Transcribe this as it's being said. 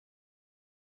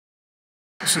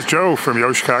This is Joe from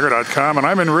YoChicago.com, and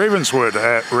I'm in Ravenswood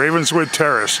at Ravenswood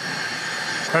Terrace,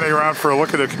 heading around for a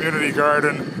look at the community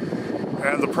garden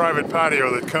and the private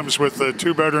patio that comes with the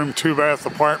 2-bedroom, 2-bath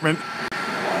apartment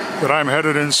that I'm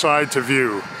headed inside to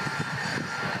view.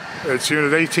 It's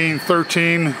unit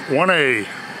 1813 1A.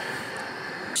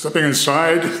 Stepping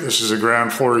inside, this is a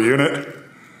ground floor unit.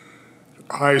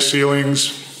 High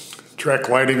ceilings, track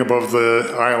lighting above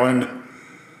the island.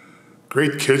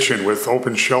 Great kitchen with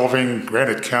open shelving,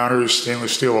 granite counters,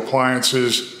 stainless steel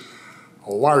appliances,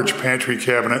 a large pantry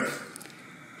cabinet.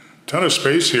 Ton of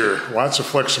space here, lots of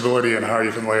flexibility in how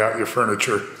you can lay out your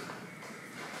furniture.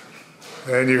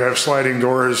 And you have sliding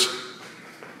doors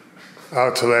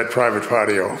out to that private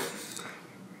patio.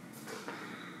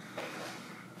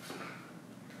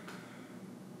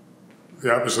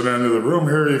 The opposite end of the room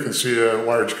here, you can see a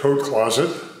large coat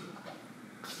closet.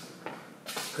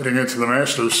 Heading into the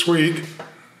master suite,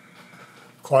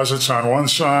 closets on one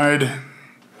side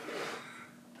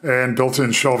and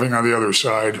built-in shelving on the other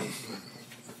side.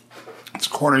 It's a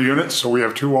corner unit, so we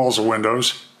have 2 walls of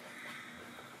windows.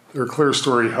 They're clear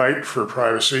story height for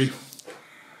privacy.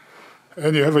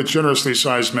 And you have a generously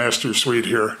sized master suite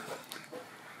here.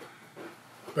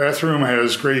 Bathroom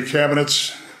has gray cabinets,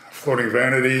 floating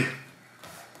vanity,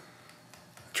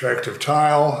 attractive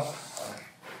tile,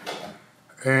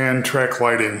 and track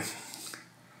lighting.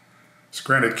 It's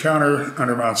granite counter,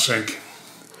 undermount sink.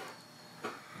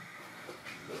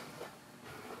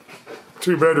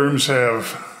 2 bedrooms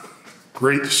have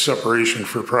great separation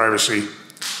for privacy.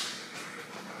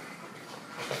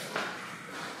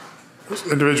 There's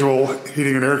individual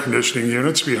heating and air conditioning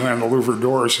units behind the louvered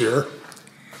doors here.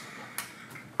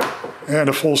 And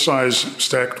a full-size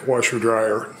stacked washer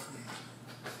dryer.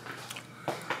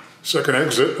 Second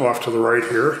exit off to the right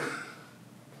here.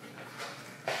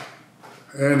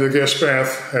 And the guest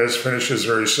bath has finishes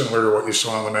very similar to what you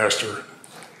saw in the master.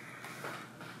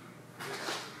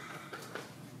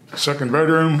 Second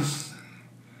bedroom,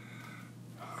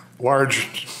 large,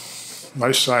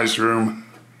 nice-sized room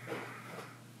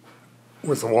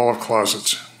with a wall of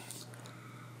closets.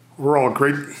 Overall,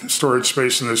 great storage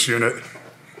space in this unit.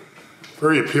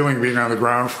 Very appealing being on the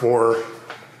ground floor,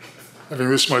 having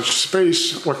this much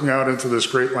space, looking out into this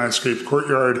great landscaped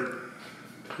courtyard,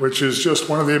 which is just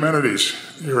one of the amenities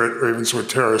here at Ravenswood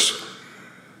Terrace.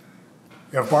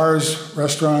 You have bars,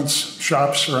 restaurants,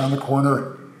 shops around the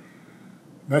corner.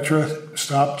 Metra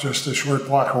stop just a short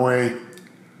block away.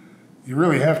 You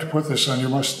really have to put this on your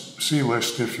must-see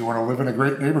list if you want to live in a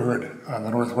great neighborhood on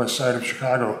the northwest side of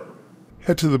Chicago.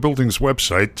 Head to the building's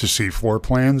website to see floor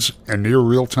plans and near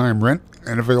real-time rent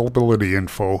and availability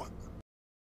info.